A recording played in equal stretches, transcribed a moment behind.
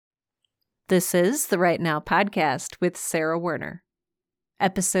This is the Right Now Podcast with Sarah Werner.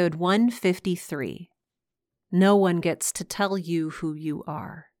 Episode 153. No one gets to tell you who you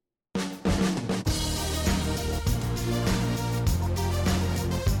are.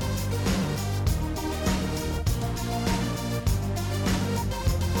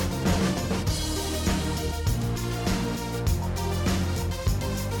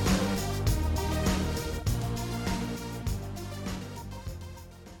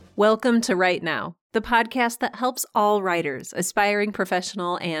 Welcome to Right Now, the podcast that helps all writers, aspiring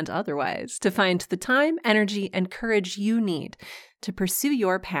professional and otherwise, to find the time, energy, and courage you need to pursue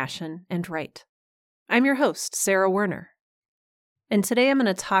your passion and write. I'm your host, Sarah Werner. And today I'm going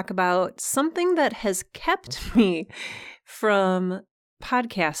to talk about something that has kept me from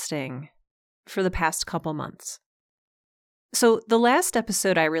podcasting for the past couple months. So the last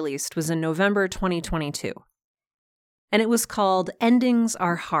episode I released was in November 2022. And it was called Endings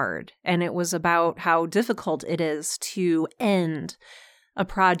Are Hard, and it was about how difficult it is to end a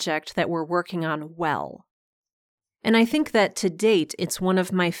project that we're working on well. And I think that to date, it's one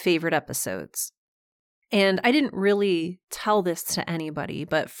of my favorite episodes. And I didn't really tell this to anybody,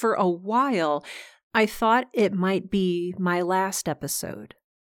 but for a while, I thought it might be my last episode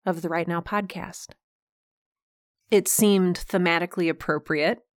of the Right Now podcast. It seemed thematically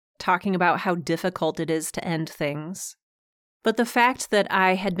appropriate, talking about how difficult it is to end things. But the fact that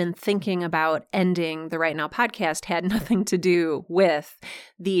I had been thinking about ending the Right Now podcast had nothing to do with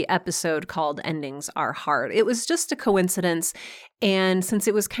the episode called Endings Are Hard. It was just a coincidence. And since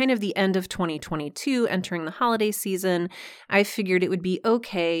it was kind of the end of 2022, entering the holiday season, I figured it would be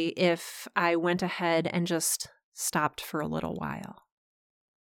okay if I went ahead and just stopped for a little while.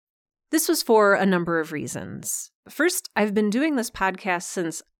 This was for a number of reasons. First, I've been doing this podcast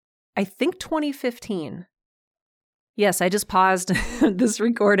since, I think, 2015. Yes, I just paused this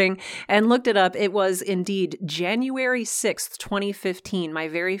recording and looked it up. It was indeed January 6th, 2015, my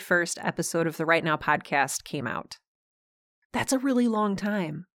very first episode of the Right Now podcast came out. That's a really long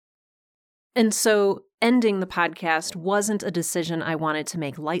time. And so ending the podcast wasn't a decision I wanted to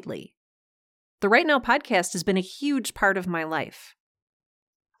make lightly. The Right Now podcast has been a huge part of my life.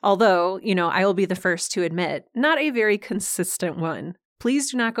 Although, I will be the first to admit, not a very consistent one.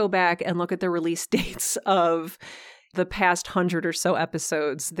 Please do not go back and look at the release dates of the past 100 or so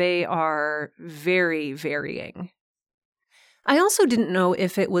episodes. They are very varying. I also didn't know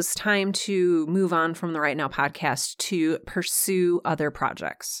if it was time to move on from the Right Now podcast to pursue other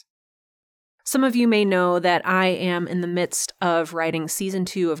projects. Some of you may know that I am in the midst of writing season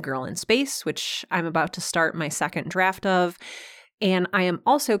 2 of Girl in Space, which I'm about to start my second draft of. And I am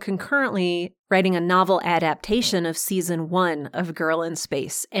also concurrently writing a novel adaptation of season 1 of Girl in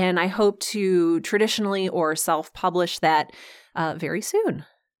Space. And I hope to traditionally or self-publish that very soon.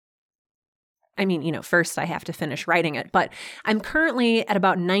 I mean, first I have to finish writing it, but I'm currently at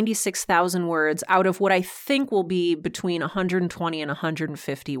about 96,000 words out of what I think will be between 120 and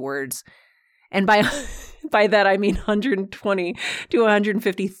 150 words. And by that, I mean 120 to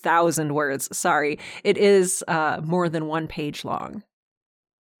 150,000 words. Sorry, it is more than one page long.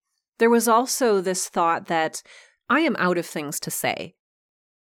 There was also this thought that I am out of things to say.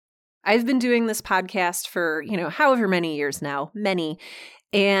 I've been doing this podcast for, however many years now, many.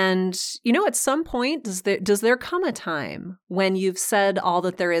 And, at some point, does there come a time when you've said all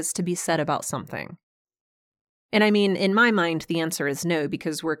that there is to be said about something? And I mean, in my mind, the answer is no,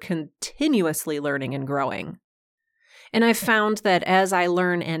 because we're continuously learning and growing. And I've found that as I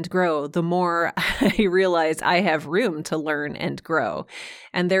learn and grow, the more I realize I have room to learn and grow.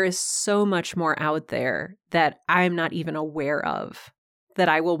 And there is so much more out there that I'm not even aware of that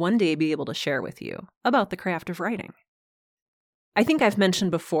I will one day be able to share with you about the craft of writing. I think I've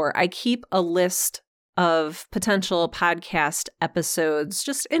mentioned before, I keep a list of potential podcast episodes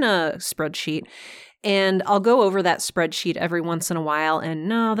just in a spreadsheet. And I'll go over that spreadsheet every once in a while and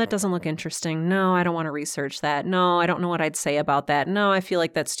no, that doesn't look interesting. No, I don't want to research that. No, I don't know what I'd say about that. No, I feel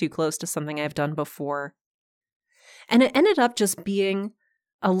like that's too close to something I've done before. And it ended up just being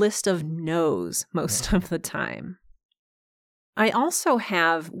a list of no's most of the time. I also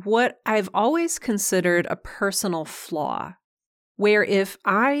have what I've always considered a personal flaw, where if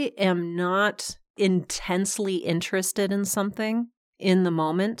I am not intensely interested in something in the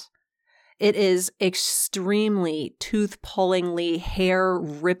moment, it is extremely tooth-pullingly,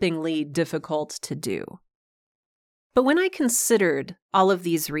 hair-rippingly difficult to do. But when I considered all of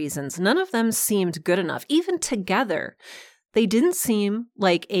these reasons, none of them seemed good enough. Even together, they didn't seem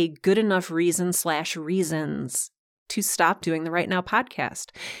like a good enough reasons to stop doing the Right Now podcast.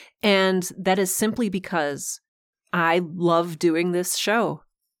 And that is simply because I love doing this show.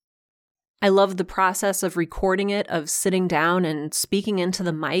 I love the process of recording it, of sitting down and speaking into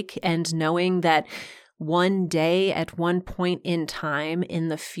the mic and knowing that one day at one point in time in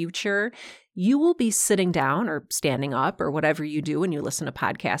the future, you will be sitting down or standing up or whatever you do when you listen to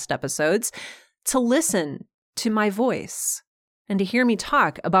podcast episodes to listen to my voice and to hear me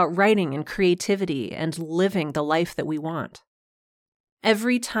talk about writing and creativity and living the life that we want.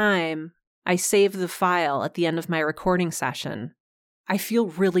 Every time I save the file at the end of my recording session, I feel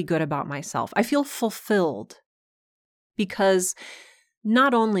really good about myself. I feel fulfilled because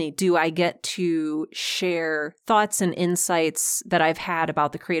not only do I get to share thoughts and insights that I've had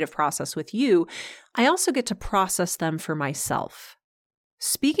about the creative process with you, I also get to process them for myself.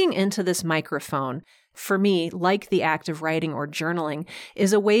 Speaking into this microphone, for me, like the act of writing or journaling,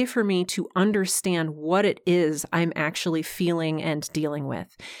 is a way for me to understand what it is I'm actually feeling and dealing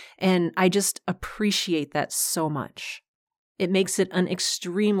with. And I just appreciate that so much. It makes it an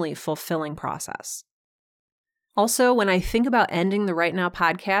extremely fulfilling process. Also, when I think about ending the Right Now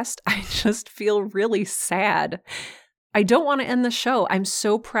podcast, I just feel really sad. I don't want to end the show. I'm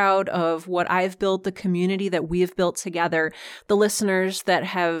so proud of what I've built, the community that we've built together, the listeners that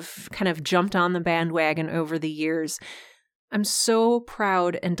have kind of jumped on the bandwagon over the years. I'm so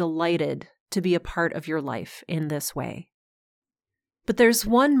proud and delighted to be a part of your life in this way. But there's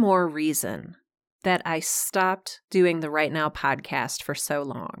one more reason that I stopped doing the Right Now podcast for so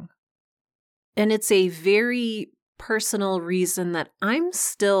long. And it's a very personal reason that I'm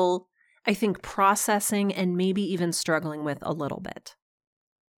still, I think, processing and maybe even struggling with a little bit.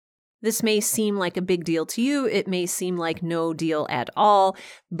 This may seem like a big deal to you. It may seem like no deal at all.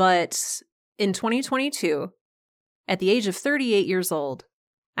 But in 2022, at the age of 38 years old,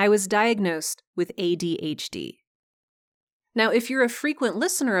 I was diagnosed with ADHD. Now, if you're a frequent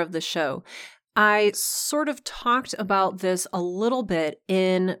listener of the show, I sort of talked about this a little bit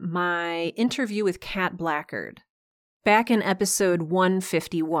in my interview with Kat Blackard back in episode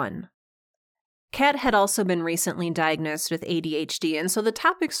 151. Kat had also been recently diagnosed with ADHD, and so the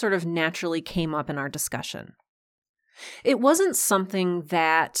topic sort of naturally came up in our discussion. It wasn't something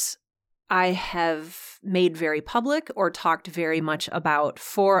that I have made very public or talked very much about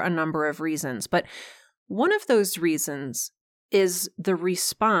for a number of reasons, but one of those reasons is the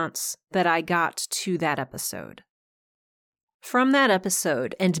response that I got to that episode. From that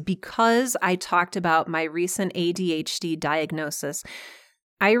episode, and because I talked about my recent ADHD diagnosis,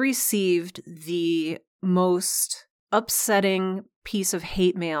 I received the most upsetting piece of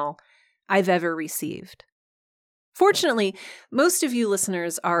hate mail I've ever received. Fortunately, most of you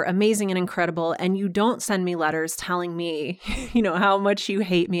listeners are amazing and incredible, and you don't send me letters telling me, how much you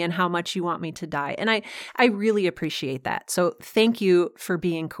hate me and how much you want me to die. And I really appreciate that. So thank you for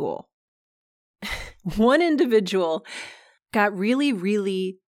being cool. One individual got really,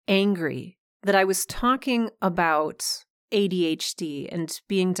 really angry that I was talking about ADHD and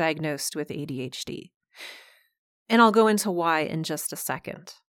being diagnosed with ADHD. And I'll go into why in just a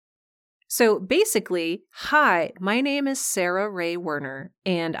second. So basically, hi, my name is Sarah Ray Werner,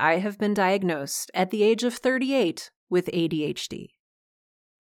 and I have been diagnosed at the age of 38 with ADHD.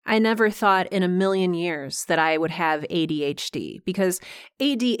 I never thought in a million years that I would have ADHD because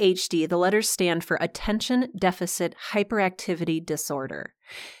ADHD, the letters stand for Attention Deficit Hyperactivity Disorder.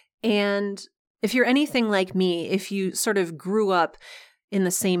 And if you're anything like me, if you sort of grew up in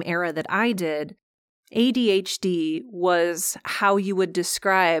the same era that I did, ADHD was how you would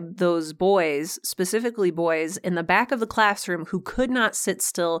describe those boys, specifically boys, in the back of the classroom who could not sit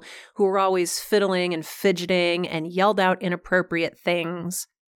still, who were always fiddling and fidgeting and yelled out inappropriate things.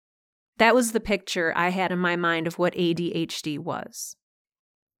 That was the picture I had in my mind of what ADHD was.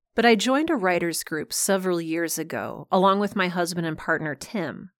 But I joined a writers group several years ago, along with my husband and partner,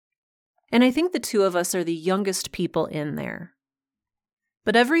 Tim. And I think the two of us are the youngest people in there.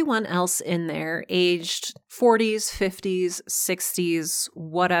 But everyone else in there, aged 40s, 50s, 60s,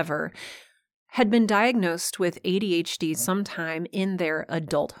 whatever, had been diagnosed with ADHD sometime in their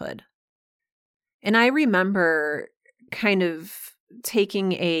adulthood. And I remember kind of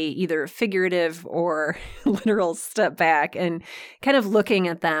taking a either figurative or literal step back and kind of looking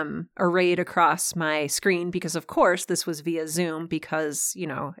at them arrayed across my screen because, of course, this was via Zoom because,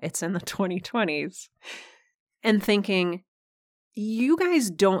 it's in the 2020s, and thinking, you guys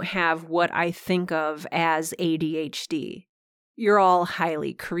don't have what I think of as ADHD. You're all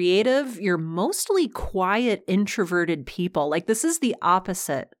highly creative. You're mostly quiet, introverted people. Like, this is the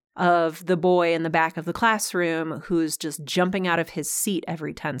opposite of the boy in the back of the classroom who's just jumping out of his seat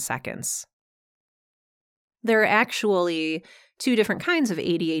every 10 seconds. There are actually two different kinds of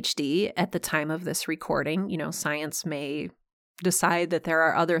ADHD at the time of this recording. Science may decide that there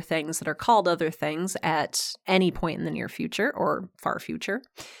are other things that are called other things at any point in the near future or far future.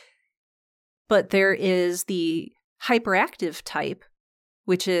 But there is the hyperactive type,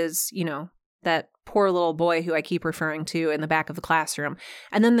 which is, that poor little boy who I keep referring to in the back of the classroom.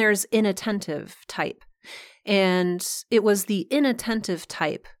 And then there's inattentive type. And it was the inattentive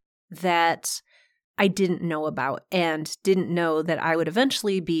type that I didn't know about and didn't know that I would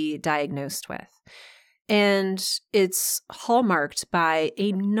eventually be diagnosed with. And it's hallmarked by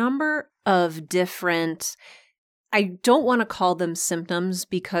a number of different, I don't want to call them symptoms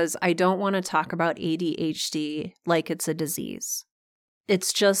because I don't want to talk about ADHD like it's a disease.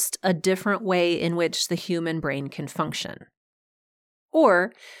 It's just a different way in which the human brain can function.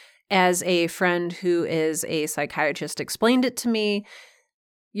 Or, as a friend who is a psychiatrist explained it to me,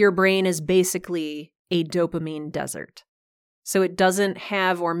 your brain is basically a dopamine desert. So it doesn't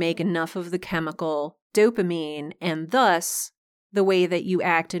have or make enough of the chemical dopamine, and thus the way that you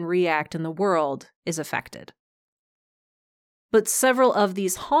act and react in the world is affected. But several of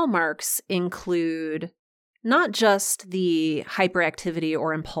these hallmarks include not just the hyperactivity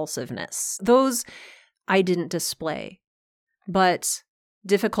or impulsiveness. Those I didn't display, but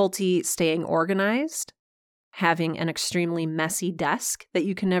difficulty staying organized, having an extremely messy desk that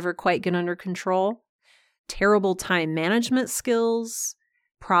you can never quite get under control, terrible time management skills,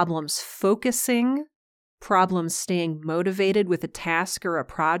 problems focusing, problems staying motivated with a task or a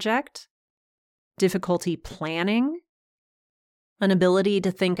project, difficulty planning, an ability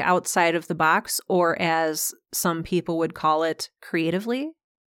to think outside of the box, or as some people would call it, creatively,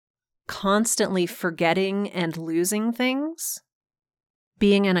 constantly forgetting and losing things,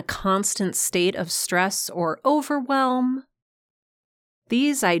 being in a constant state of stress or overwhelm.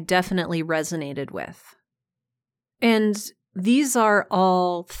 These I definitely resonated with. And these are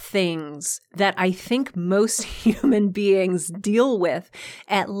all things that I think most human beings deal with,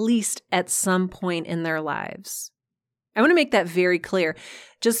 at least at some point in their lives. I want to make that very clear.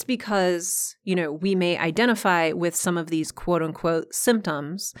 Just because, we may identify with some of these quote unquote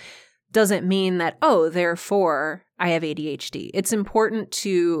symptoms doesn't mean that, therefore I have ADHD. It's important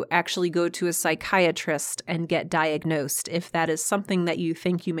to actually go to a psychiatrist and get diagnosed if that is something that you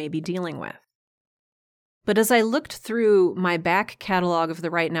think you may be dealing with. But as I looked through my back catalog of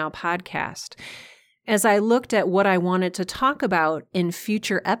the Right Now podcast, as I looked at what I wanted to talk about in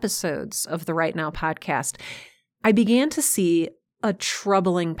future episodes of the Right Now podcast, I began to see a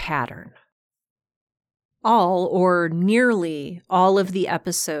troubling pattern. All or nearly all of the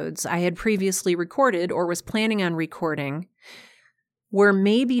episodes I had previously recorded or was planning on recording were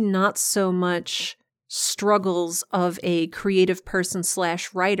maybe not so much struggles of a creative person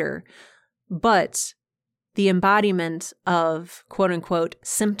 / writer, but the embodiment of quote unquote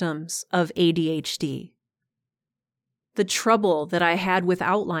symptoms of ADHD. The trouble that I had with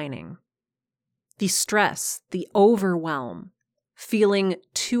outlining, the stress, the overwhelm, feeling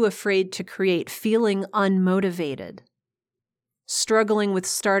too afraid to create, feeling unmotivated, struggling with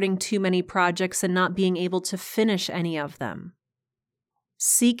starting too many projects and not being able to finish any of them,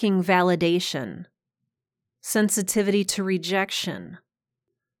 seeking validation, sensitivity to rejection,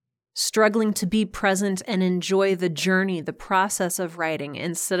 struggling to be present and enjoy the journey, the process of writing,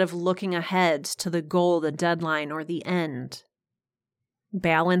 instead of looking ahead to the goal, the deadline, or the end.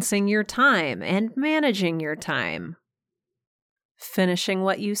 Balancing your time and managing your time. Finishing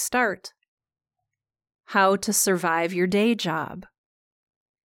what you start. How to survive your day job.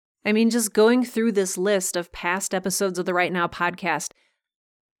 Just going through this list of past episodes of the Right Now podcast,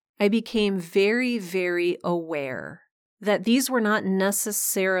 I became very, very aware that these were not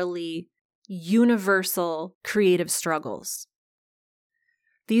necessarily universal creative struggles.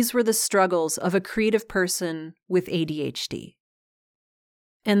 These were the struggles of a creative person with ADHD.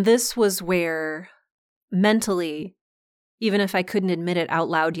 And this was where, mentally, even if I couldn't admit it out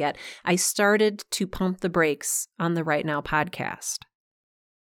loud yet, I started to pump the brakes on the Right Now podcast.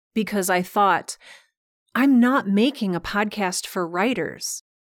 Because I thought, I'm not making a podcast for writers.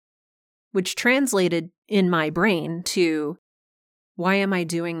 Which translated in my brain to, why am I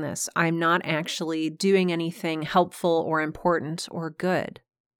doing this? I'm not actually doing anything helpful or important or good.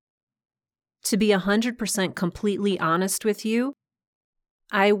 To be 100% completely honest with you,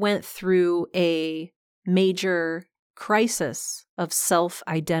 I went through a major crisis of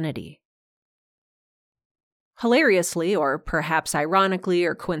self-identity. Hilariously, or perhaps ironically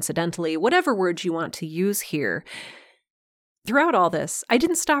or coincidentally, whatever word you want to use here, throughout all this, I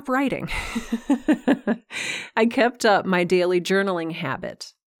didn't stop writing. I kept up my daily journaling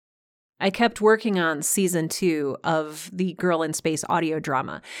habit. I kept working on season 2 of the Girl in Space audio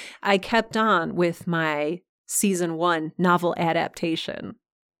drama. I kept on with my Season 1 novel adaptation.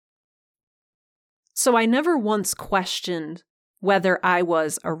 So I never once questioned whether I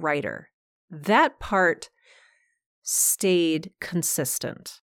was a writer. That part stayed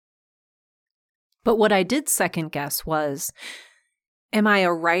consistent. But what I did second guess was, am I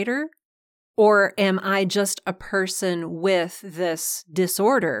a writer, or am I just a person with this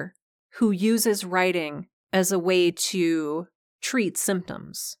disorder who uses writing as a way to treat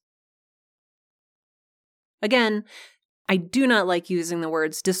symptoms? Again, I do not like using the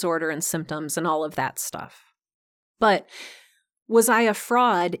words disorder and symptoms and all of that stuff. But was I a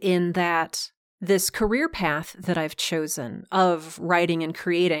fraud in that this career path that I've chosen of writing and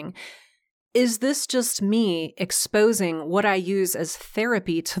creating, is this just me exposing what I use as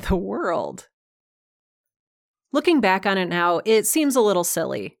therapy to the world? Looking back on it now, it seems a little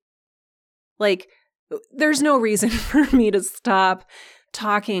silly. Like, there's no reason for me to stop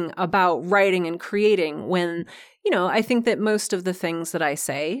talking about writing and creating when, I think that most of the things that I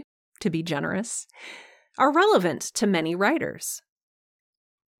say, to be generous, are relevant to many writers.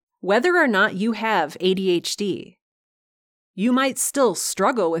 Whether or not you have ADHD, you might still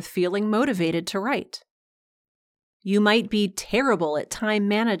struggle with feeling motivated to write. You might be terrible at time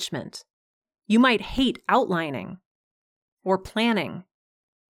management. You might hate outlining or planning.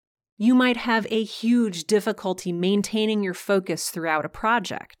 You might have a huge difficulty maintaining your focus throughout a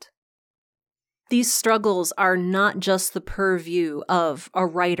project. These struggles are not just the purview of a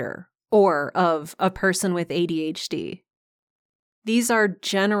writer or of a person with ADHD. These are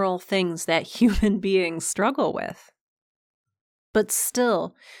general things that human beings struggle with. But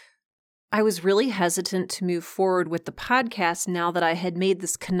still, I was really hesitant to move forward with the podcast now that I had made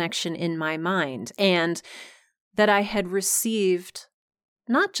this connection in my mind and that I had received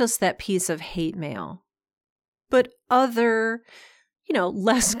not just that piece of hate mail, but other,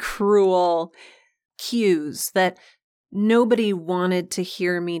 less cruel cues that nobody wanted to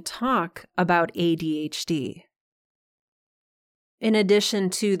hear me talk about ADHD. In addition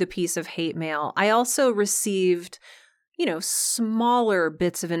to the piece of hate mail, I also received, smaller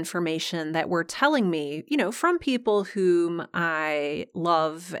bits of information that were telling me, from people whom I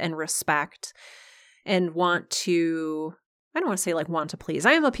love and respect and want to, I don't want to say want to please.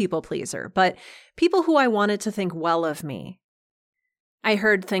 I am a people pleaser, but people who I wanted to think well of me. I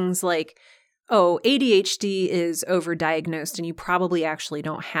heard things like, oh, ADHD is overdiagnosed and you probably actually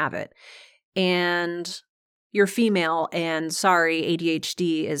don't have it. And you're female and sorry,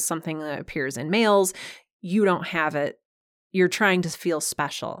 ADHD is something that appears in males. You don't have it. You're trying to feel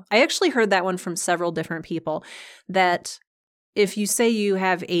special. I actually heard that one from several different people, that if you say you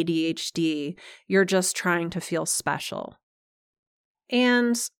have ADHD, you're just trying to feel special.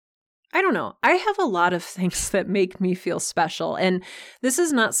 And I don't know. I have a lot of things that make me feel special, and this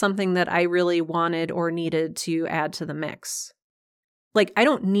is not something that I really wanted or needed to add to the mix. I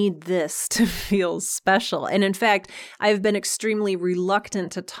don't need this to feel special. And in fact, I've been extremely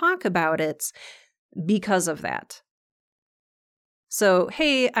reluctant to talk about it because of that. So,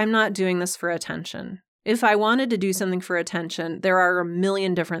 hey, I'm not doing this for attention. If I wanted to do something for attention, there are a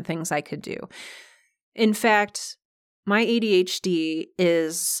million different things I could do. In fact, my ADHD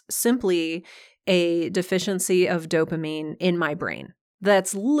is simply a deficiency of dopamine in my brain.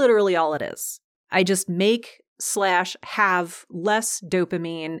 That's literally all it is. I just make/have less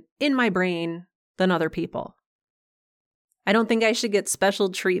dopamine in my brain than other people. I don't think I should get special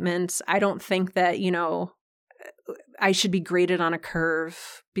treatment. I don't think that, I should be graded on a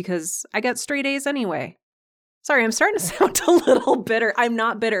curve because I got straight A's anyway. Sorry, I'm starting to sound a little bitter. I'm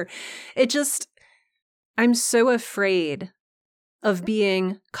not bitter. I'm so afraid of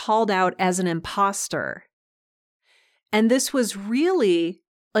being called out as an imposter. And this was really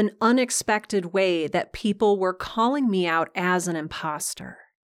an unexpected way that people were calling me out as an imposter.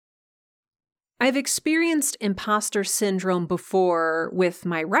 I've experienced imposter syndrome before with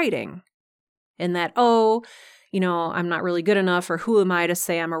my writing, in that, I'm not really good enough, or who am I to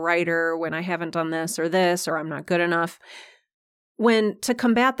say I'm a writer when I haven't done this, or I'm not good enough. When to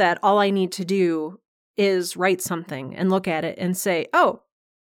combat that, all I need to do is write something and look at it and say, oh,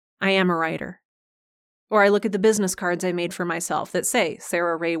 I am a writer. Or I look at the business cards I made for myself that say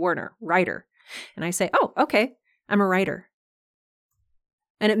Sarah Ray Werner, writer. And I say, oh, okay, I'm a writer.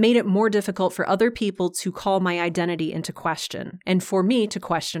 And it made it more difficult for other people to call my identity into question and for me to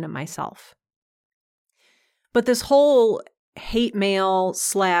question it myself. But this whole hate mail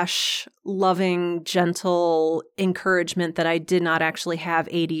 / loving, gentle encouragement that I did not actually have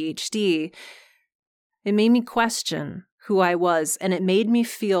ADHD, it made me question who I was, and it made me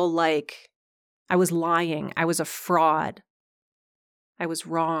feel like I was lying. I was a fraud. I was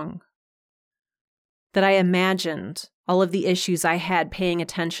wrong. that I imagined all of the issues I had paying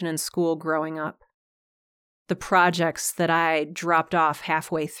attention in school growing up, the projects that I dropped off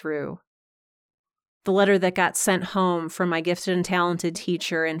halfway through, the letter that got sent home from my gifted and talented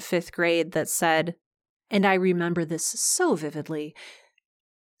teacher in 5th grade that said, and I remember this so vividly,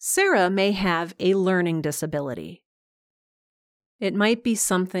 Sarah may have a learning disability. It might be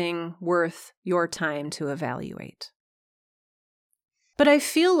something worth your time to evaluate. But I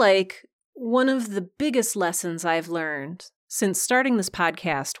feel like one of the biggest lessons I've learned since starting this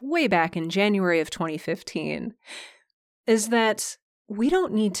podcast way back in January of 2015 is that we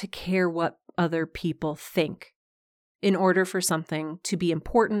don't need to care what other people think in order for something to be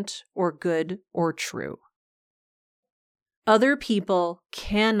important or good or true. Other people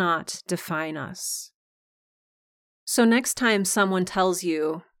cannot define us. So next time someone tells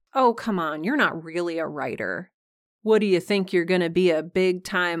you, oh, come on, you're not really a writer. What do you think, you're going to be a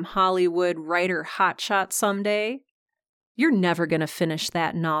big-time Hollywood writer hotshot someday? You're never going to finish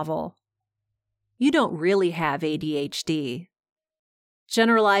that novel. You don't really have ADHD.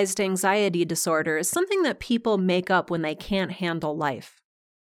 Generalized anxiety disorder is something that people make up when they can't handle life.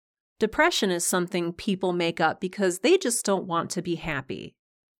 Depression is something people make up because they just don't want to be happy.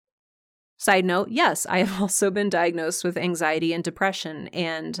 Side note, yes, I have also been diagnosed with anxiety and depression,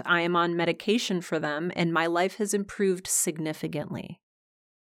 and I am on medication for them, and my life has improved significantly.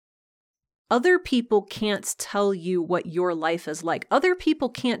 Other people can't tell you what your life is like. Other people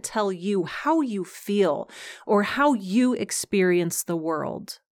can't tell you how you feel or how you experience the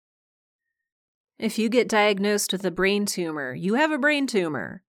world. If you get diagnosed with a brain tumor, you have a brain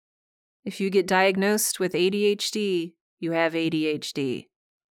tumor. If you get diagnosed with ADHD, you have ADHD.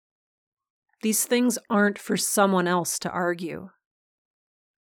 These things aren't for someone else to argue.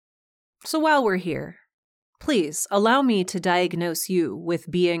 So while we're here, please allow me to diagnose you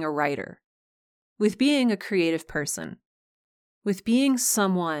with being a writer, with being a creative person, with being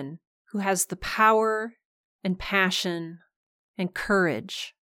someone who has the power and passion and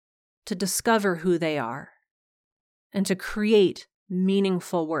courage to discover who they are and to create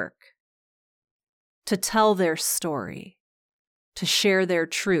meaningful work, to tell their story, to share their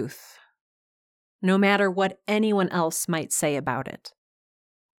truth, no matter what anyone else might say about it.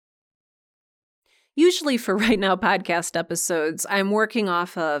 Usually for Right Now podcast episodes, I'm working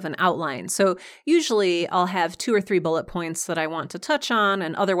off of an outline. So usually I'll have 2 or 3 bullet points that I want to touch on,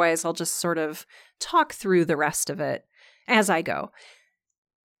 and otherwise I'll just sort of talk through the rest of it as I go.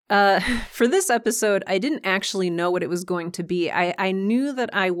 For this episode, I didn't actually know what it was going to be. I knew that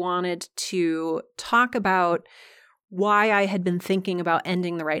I wanted to talk about why I had been thinking about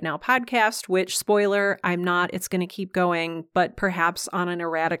ending the Right Now podcast, which, spoiler, I'm not. It's going to keep going, but perhaps on an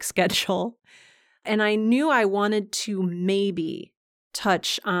erratic schedule. And I knew I wanted to maybe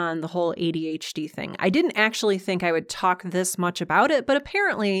touch on the whole ADHD thing. I didn't actually think I would talk this much about it, but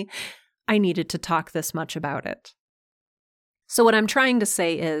apparently I needed to talk this much about it. So what I'm trying to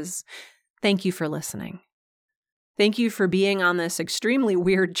say is, thank you for listening. Thank you for being on this extremely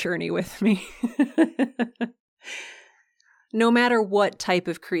weird journey with me. No matter what type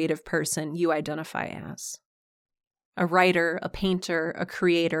of creative person you identify as. A writer, a painter, a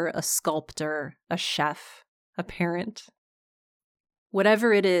creator, a sculptor, a chef, a parent.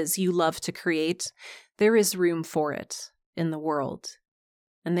 Whatever it is you love to create, there is room for it in the world.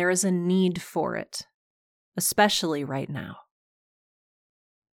 And there is a need for it, especially right now.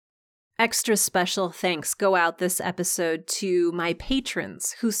 Extra special thanks go out this episode to my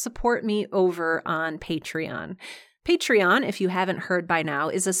patrons who support me over on Patreon. Patreon, if you haven't heard by now,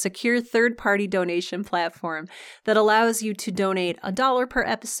 is a secure third-party donation platform that allows you to donate $1 per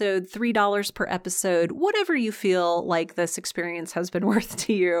episode, $3 per episode, whatever you feel like this experience has been worth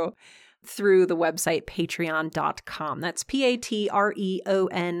to you, through the website patreon.com. That's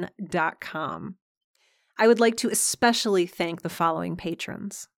patreon.com. I would like to especially thank the following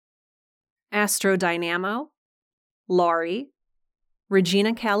patrons: Astro Dynamo, Laurie,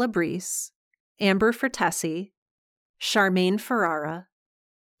 Regina Calabrese, Amber Fertesi, Charmaine Ferrara,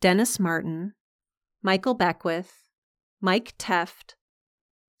 Dennis Martin, Michael Beckwith, Mike Teft,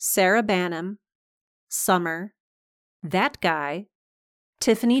 Sarah Bannum, Summer, That Guy,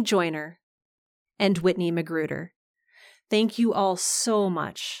 Tiffany Joyner, and Whitney Magruder. Thank you all so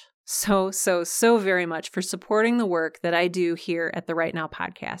much, so very much for supporting the work that I do here at the Right Now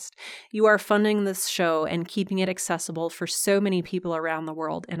podcast. You are funding this show and keeping it accessible for so many people around the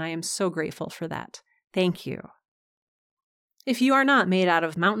world, and I am so grateful for that. Thank you. If you are not made out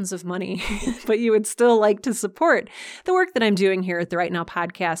of mountains of money, but you would still like to support the work that I'm doing here at the Right Now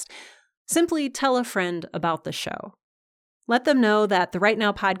podcast, simply tell a friend about the show. Let them know that the Right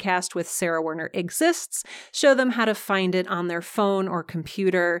Now podcast with Sarah Werner exists. Show them how to find it on their phone or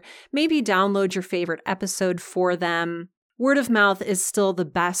computer. Maybe download your favorite episode for them. Word of mouth is still the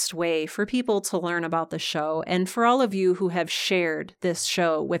best way for people to learn about the show. And for all of you who have shared this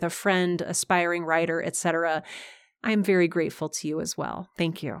show with a friend, aspiring writer, etc., I'm very grateful to you as well.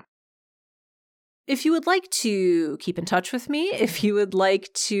 Thank you. If you would like to keep in touch with me, if you would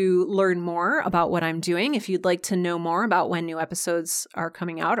like to learn more about what I'm doing, if you'd like to know more about when new episodes are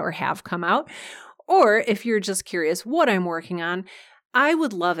coming out or have come out, or if you're just curious what I'm working on, I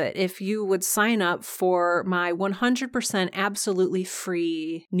would love it if you would sign up for my 100% absolutely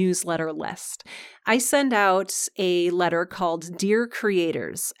free newsletter list. I send out a letter called Dear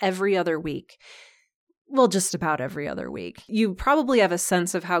Creators every other week. Well, just about every other week. You probably have a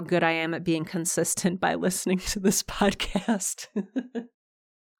sense of how good I am at being consistent by listening to this podcast.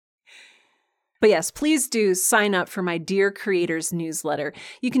 But yes, please do sign up for my Dear Creators newsletter.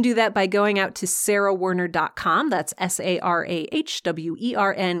 You can do that by going out to sarahwerner.com. That's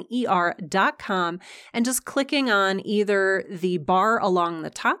SARAHWERNER.com, and just clicking on either the bar along the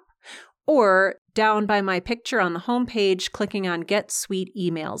top or down by my picture on the homepage, clicking on Get Sweet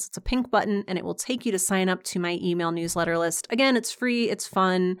Emails. It's a pink button, and it will take you to sign up to my email newsletter list. Again, it's free. It's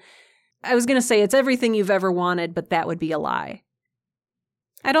fun. I was going to say it's everything you've ever wanted, but that would be a lie.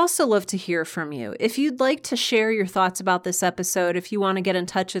 I'd also love to hear from you. If you'd like to share your thoughts about this episode, if you want to get in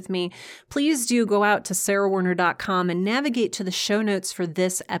touch with me, please do go out to sarahwerner.com and navigate to the show notes for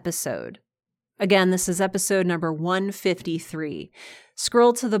this episode. Again, this is episode number 153.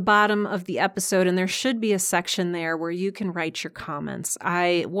 Scroll to the bottom of the episode, and there should be a section there where you can write your comments.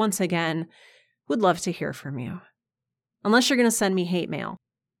 I, once again, would love to hear from you. Unless you're going to send me hate mail.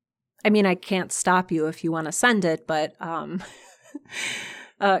 I mean, I can't stop you if you want to send it, but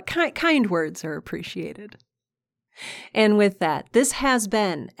kind words are appreciated. And with that, this has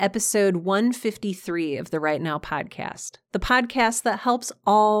been episode 153 of the Right Now podcast, the podcast that helps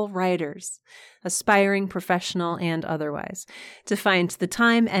all writers, aspiring, professional, and otherwise, to find the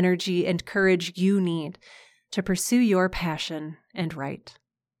time, energy, and courage you need to pursue your passion and write.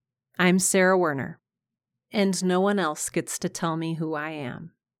 I'm Sarah Werner, and no one else gets to tell me who I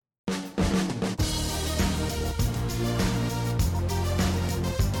am.